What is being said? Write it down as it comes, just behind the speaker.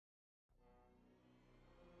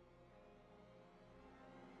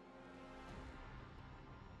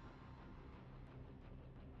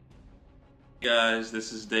Hey guys,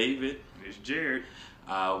 this is David. It's Jared.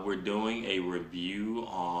 We're doing a review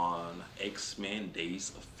on X-Men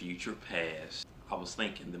Days of Future Past. I was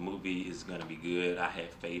thinking the movie is going to be good. I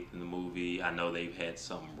have faith in the movie. I know they've had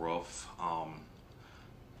some rough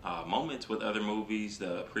moments with other movies.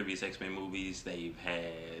 The previous X-Men movies, they've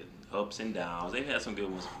had ups and downs. They've had some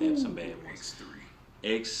good ones, they have some bad ones.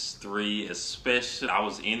 X3 especially. I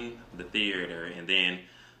was in the theater,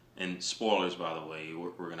 and spoilers, by the way,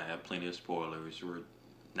 we're gonna have plenty of spoilers. We're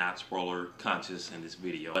not spoiler conscious in this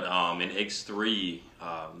video, but in X3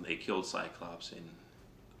 they killed Cyclops, and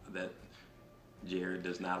that Jared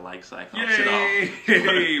does not like Cyclops at all.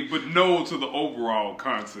 But no to the overall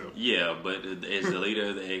concept. Yeah, but as the leader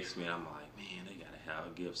of the X-Men, I'm like, man, they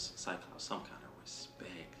gotta give Cyclops some kind of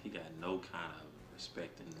respect. He got no kind of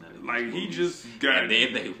respect in none of these Like movies. he just got. And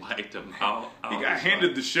then they wiped him out. He got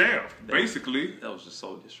handed the shaft, basically. That was just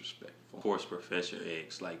so disrespectful. Of course, Professor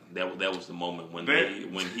X, like that was the moment when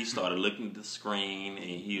he started looking at the screen and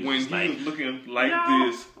he was looking like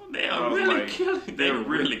this. They are really killing. They were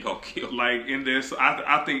really gonna kill. Like in this,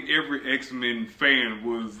 I think every X-Men fan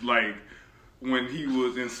was like, when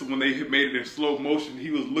they had made it in slow motion,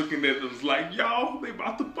 he was looking at us like, y'all, they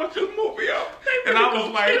about to fuck this movie up. And I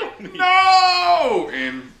was like, no!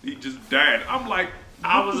 And he just died. I'm like,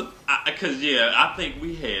 I think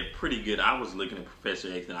we had pretty good. I was looking at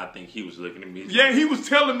Professor X, and I think he was looking at me. Yeah, he was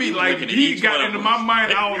telling me, like, he got into my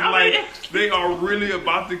mind. I was like, they are really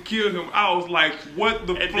about to kill him. I was like, what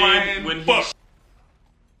the flying fuck?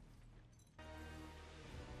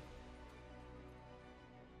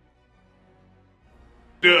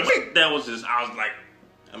 That was just, I was like,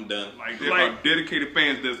 I'm done. Like there are dedicated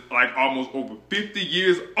fans that's like almost over 50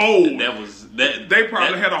 years old. They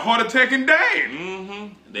probably had a heart attack and died.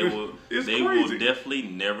 Mm-hmm. They will definitely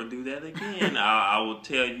never do that again. I will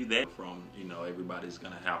tell you that. From everybody's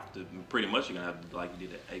gonna have to pretty much you're gonna have to, like you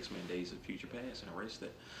did at X-Men Days of Future Past, and erase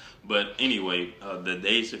that. But anyway, the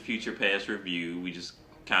Days of Future Past review, we just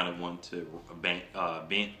kind of want to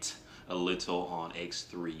vent a little on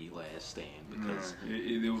X3 Last Stand, because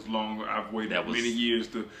it was long. I've waited many years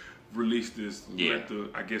to release this. Yeah, let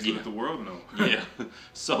the world know. Yeah.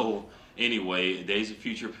 So anyway, Days of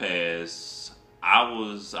Future Past. I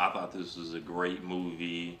thought this was a great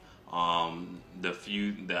movie.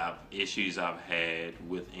 The issues I've had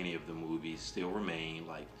with any of the movies still remain,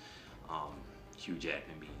 like Hugh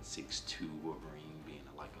Jackman being 6'2", Wolverine being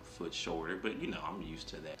like a foot shorter, but I'm used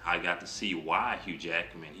to that. I got to see why Hugh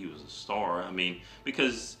Jackman, he was a star. I mean,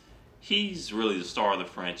 because he's really the star of the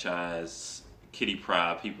franchise. Kitty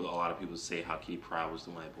Pryde, a lot of people say how Kitty Pryde was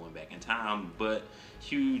the one that went back in time, but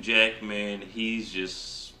Hugh Jackman, he's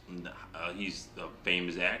a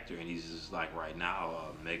famous actor, and he's just like right now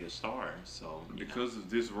a mega star. So because of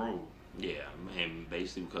this role. Yeah, and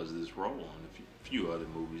basically because of this role on a few other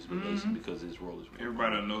movies, but basically because of this role is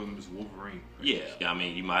everybody knows him as Wolverine. Yeah, I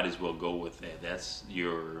mean, you might as well go with that. That's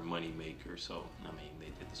your money maker. So I mean, they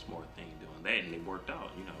did the smart thing doing that, and it worked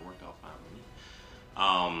out. It worked out fine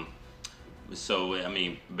for me. So I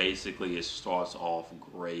mean, basically, it starts off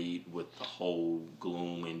great with the whole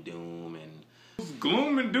gloom and doom, and it was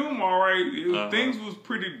gloom and doom. All right, things was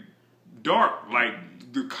pretty dark, like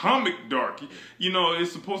the comic dark.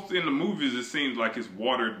 It's supposed to, in the movies, it seems like it's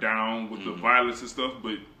watered down with the violence and stuff,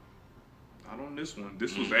 but not on this one.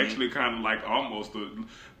 This was actually kind of like almost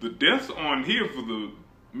the deaths on here for the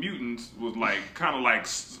mutants was like kind of like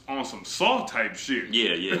on some Saw type shit.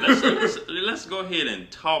 Yeah. Let's go ahead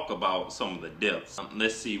and talk about some of the deaths.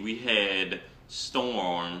 Let's see. We had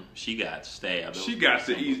Storm. She got stabbed. She got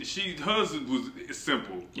the easy. Hers was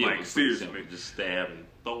simple. Like seriously, simple. Just stab and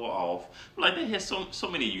throw her off. Like they had so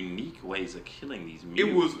many unique ways of killing these mutants.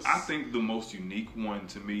 It was, I think, the most unique one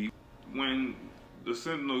to me when the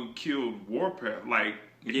Sentinel killed Warpath. Like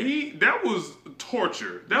that was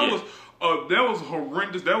torture. That was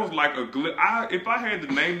horrendous. That was like if I had to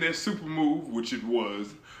name that super move, which it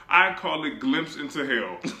was, I'd call it Glimpse into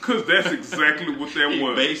Hell, because that's exactly what that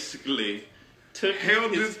was. Basically took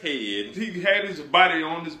his head. He had his body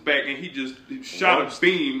on his back, and he just shot a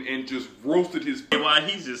beam and just roasted his. While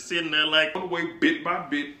he's just sitting there like on the way, bit by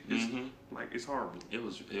bit. Like it's horrible. It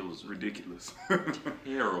was ridiculous.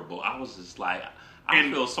 Terrible. I was just like, I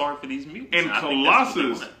feel sorry for these mutants. And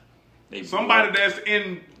Colossus, somebody that's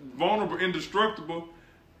invulnerable, indestructible.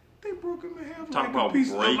 They broke him in half like a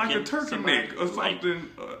piece of like a turkey neck or something.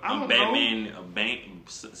 I don't know.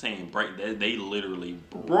 Saying break. They literally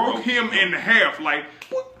broke him in half. Like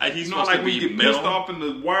he's supposed to be when you get metal. pissed off and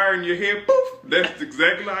the wire in your head, poof. That's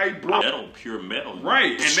exactly how he broke. Metal, pure metal.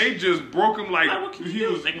 Right, and they just broke him like he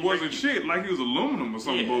wasn't shit. Like he was aluminum or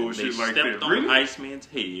some bullshit like that. They stepped on Iceman's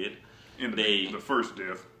head. in they the first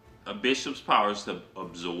death. A bishop's power is to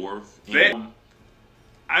absorb.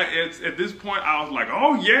 At this point, I was like,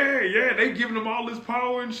 oh yeah, they giving him all this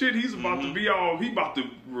power and shit. He's about to be he about to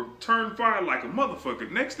return fire like a motherfucker.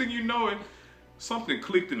 Next thing you know, something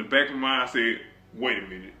clicked in the back of my mind. I said, wait a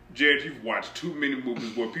minute, Jed, you've watched too many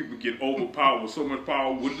movies where people get overpowered with so much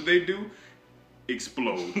power. What do they do?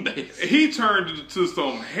 Explode. He turned into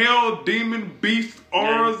some hell demon beast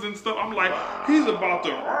auras and stuff. I'm like, he's about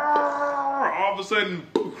to. All of a sudden,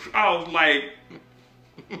 I was like.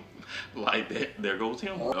 Like that, there goes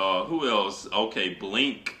him. Who else? Okay,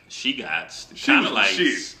 Blink. She got kind of like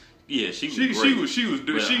shit. Yeah, she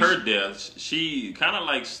was her death. She kind of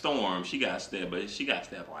like Storm. She got stabbed, but she got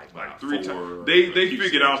stabbed like 3 times. They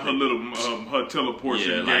figured out her little her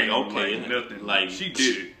teleportation game. Like, okay, like nothing. Like she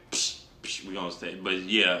did it. We gonna say, but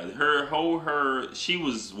yeah, she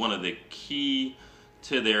was one of the key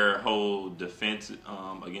to their whole defense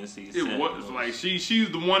against these. It was like she's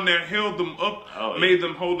the one that held them up, made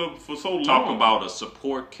them hold up for so long. Talk about a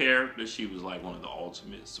support character. She was like one of the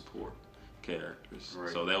ultimate support characters.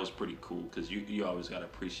 Right. So that was pretty cool because you always got to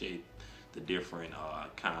appreciate the different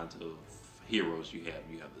kinds of heroes you have.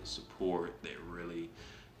 You have the support that really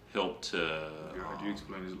help to. God, you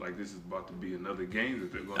explain it like this is about to be another game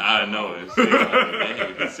that they're going to. I know it seems like a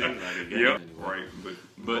game. It seems like a game. Yep. Anyway. Right,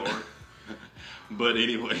 but. But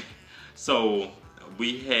anyway, so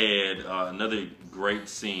we had another great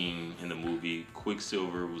scene in the movie.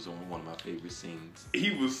 Quicksilver was one of my favorite scenes.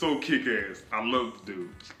 He was so kick-ass. I love the dude.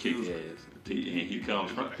 Kick-ass. And he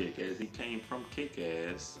comes from Kick-ass. He came from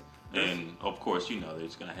Kick-ass. And of course,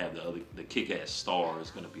 there's going to have the Kick-ass star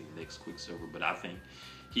is going to be the next Quicksilver. But I think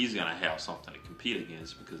he's going to have something to compete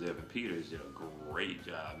against because Evan Peters did a great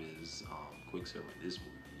job as Quicksilver in this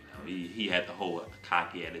movie. He had the whole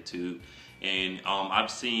cocky attitude. And I've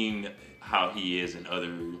seen how he is in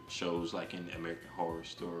other shows, like in American Horror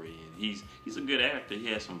Story, and he's a good actor. He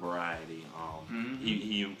has some variety.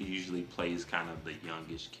 He usually plays kind of the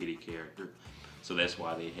youngish kitty character, so that's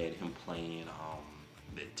why they had him playing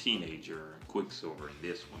the teenager Quicksilver in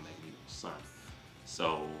this one, Magneto's son.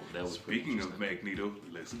 So that was Speaking of Magneto,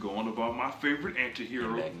 let's go on about my favorite anti-hero.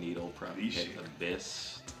 And Magneto probably had the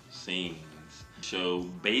best scenes. So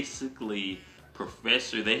basically,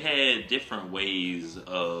 Professor, they had different ways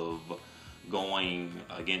of going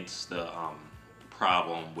against the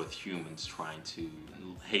problem with humans trying to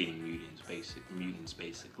hating mutants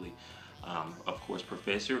basically. Of course,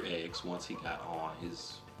 Professor X, once he got on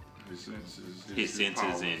his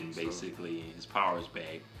senses and basically his powers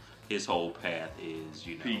back, his whole path is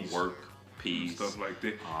peace. Work, peace, stuff like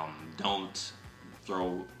that. Don't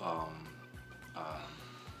throw.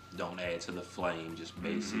 Don't add to the flame. Just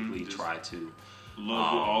basically try to.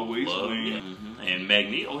 Love will always win. Yeah. And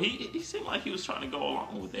Magneto, he seemed like he was trying to go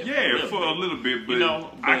along with that. Yeah, for a little bit, but,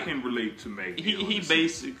 I can relate to Magneto. He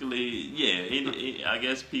basically, I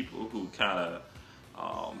guess people who kind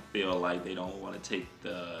of feel like they don't want to take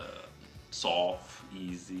the soft,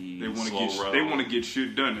 easy, they want to get get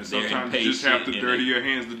shit done, and sometimes you just have to dirty your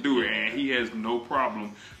hands to do it. And he has no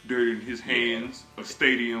problem dirtying his hands, a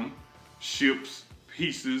stadium, ships,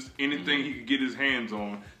 pieces, anything he could get his hands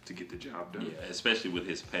on to get the job done. Yeah, especially with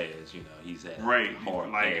his pads, he's had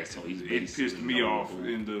hard pads, so it pissed me off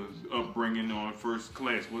in the upbringing on First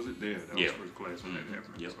Class. Was it there? That was First Class when that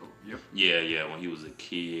happened. Yep. So, Yeah, when he was a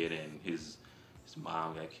kid and his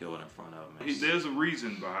mom got killed in front of him. There's a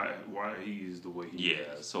reason behind why he is the way he is.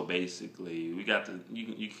 Yeah, so basically, we got to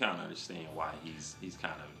you kind of understand why he's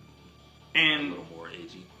kind of a little more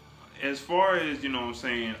edgy. As far as what I'm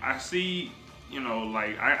saying, I see.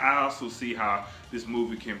 I also see how this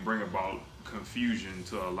movie can bring about confusion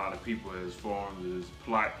to a lot of people as far as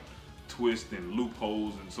plot twists and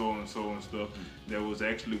loopholes and so and stuff. There was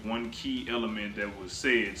actually one key element that was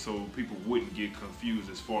said so people wouldn't get confused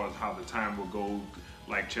as far as how the time will go,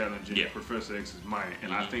 like challenging Professor X's mind.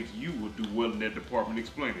 And I think you would do well in that department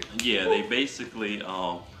explaining it. Yeah, they basically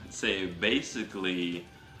say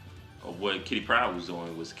what Kitty Pryde was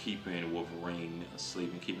doing was keeping Wolverine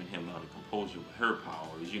asleep and keeping him under composure with her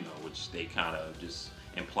powers, which they kind of just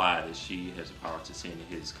imply that she has the power to send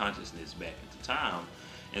his consciousness back into time.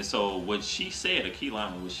 And so what she said, a key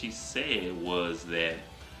line of what she said was that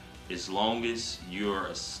as long as you're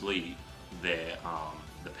asleep, that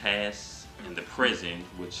the past and the present,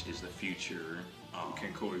 which is the future,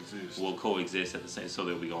 can coexist. Will coexist at the same, so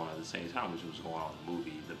they'll be going on at the same time, which was going on in the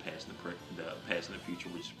movie. The past and the future,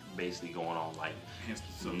 which basically going on like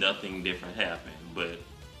nothing different happened. But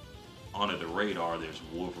under the radar, there's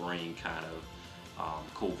Wolverine kind of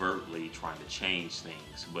covertly trying to change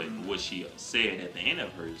things. But what she said at the end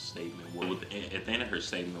of her statement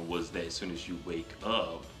was that as soon as you wake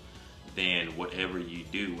up, then whatever you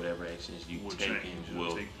do, whatever actions you take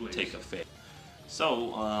will take effect.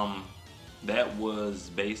 So that was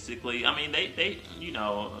basically, I mean, they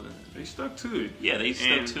they stuck to it. Yeah, they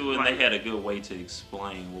stuck to it, and they had a good way to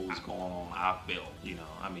explain what was going on. I felt,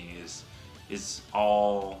 I mean, it's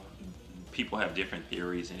all, people have different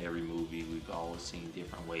theories in every movie. We've always seen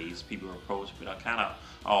different ways people approach, but I kind of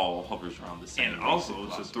all hovers around the same. And also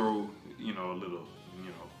to throw, a little,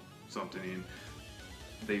 something in.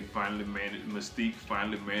 Mystique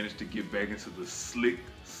finally managed to get back into the slick,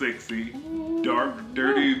 sexy, dark,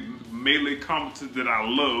 dirty melee competency that I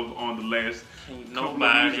love on the last couple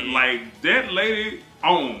of movies. Like, that lady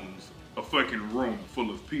owns a fucking room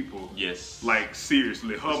full of people. Yes. Like,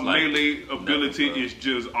 seriously. Her melee ability is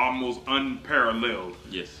just almost unparalleled.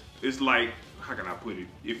 Yes. It's like, how can I put it?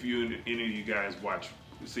 If any of you guys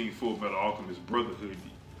seen Full Metal Alchemist Brotherhood,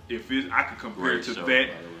 I could compare it to that,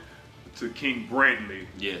 to King Bradley.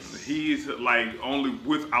 Yes. He's like only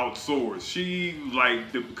without swords. She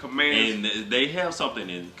like the commands. And they have something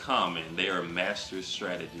in common. They are master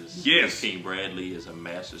strategists. Yes. King Bradley is a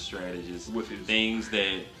master strategist. With his things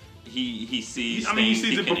that he sees. He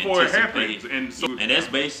sees it before it happens. And that's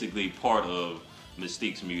basically part of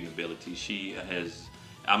Mystique's mutant ability. She has,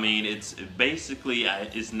 it's basically,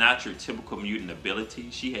 it's not your typical mutant ability.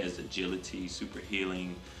 She has agility, super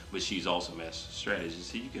healing, but she's also master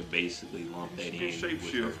strategist. So you can basically lump that in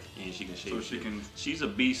with her. And she can shapeshift. She's a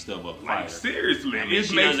beast of a fighter. Like, seriously.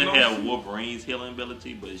 She doesn't have Wolverine's healing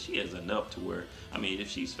ability, but she has enough to where, if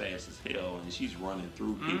she's fast as hell and she's running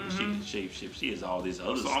through people, she can shapeshift. She has all this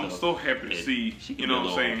other stuff. I'm so happy to see,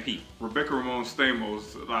 Rebecca Ramon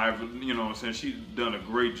Stamos live, she's done a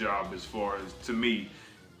great job as far as, to me,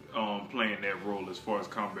 playing that role as far as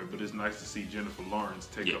combat, but it's nice to see Jennifer Lawrence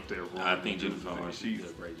take up that role. I think Jennifer Lawrence did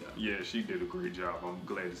a great job. Yeah, she did a great job. I'm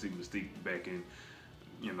glad to see Mystique back in,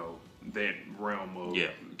 that realm of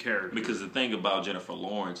character. Because the thing about Jennifer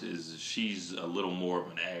Lawrence is she's a little more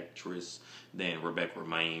of an actress than Rebecca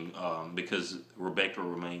Romijn, because Rebecca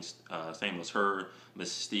Romijn, same as her,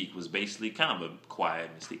 Mystique was basically kind of a quiet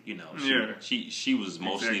Mystique, she was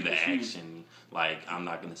mostly the action. Like, I'm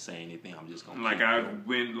not gonna say anything. I'm just gonna.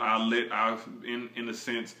 In a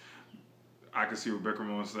sense, I can see Rebecca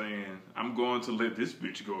Ramon saying, "I'm going to let this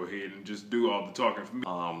bitch go ahead and just do all the talking for me."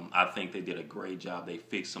 I think they did a great job. They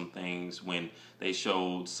fixed some things when they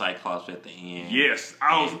showed Cyclops at the end. Yes,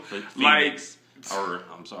 I was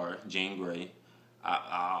Jean Grey.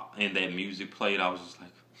 And that music played. I was just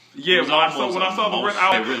like. Yeah, when I saw the rent,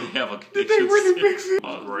 they really have a connection. Did they really fix it?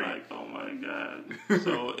 I was like, oh my god!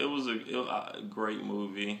 So it was a great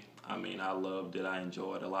movie. I loved it. I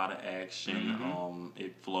enjoyed a lot of action.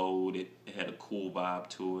 It flowed. It had a cool vibe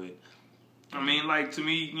to it. To me, a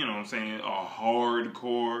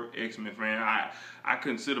hardcore X-Men fan. I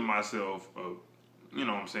consider myself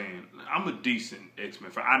I'm a decent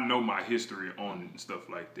X-Men fan. I know my history on stuff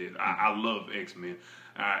like that. I love X-Men.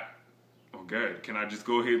 Oh God, can I just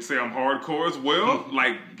go ahead and say I'm hardcore as well?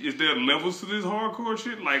 Like, is there levels to this hardcore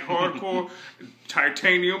shit? Like hardcore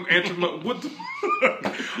titanium, what the fuck?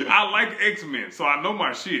 I like X-Men, so I know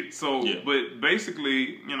my shit. So, but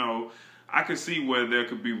basically, I could see where there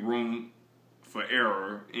could be room for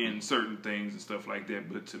error in certain things and stuff like that.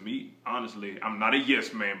 But to me, honestly, I'm not a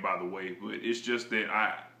yes man, by the way, but it's just that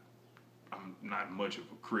I'm not much of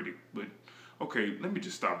a critic, but okay, let me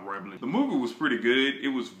just stop rambling. The movie was pretty good. It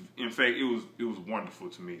was, in fact, it was wonderful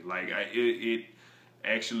to me. Like,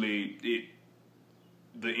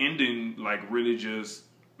 the ending, like, really just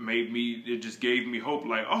it just gave me hope.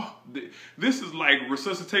 Like, oh, this is like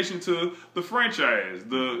resuscitation to the franchise,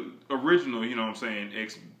 the original,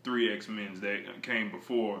 three X-Men that came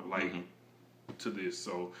before, like, to this.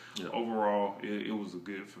 So, overall, it was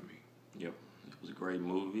good for me. Yep. It was a great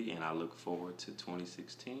movie, and I look forward to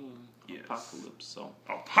 2016 Apocalypse. So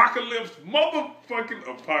motherfucking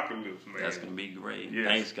Apocalypse, man. That's gonna be great. Yes.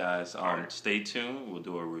 Thanks, guys. Stay tuned. We'll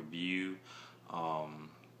do a review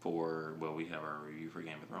we have our review for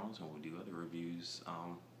Game of Thrones, and we'll do other reviews.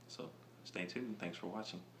 So stay tuned. Thanks for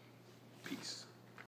watching. Peace.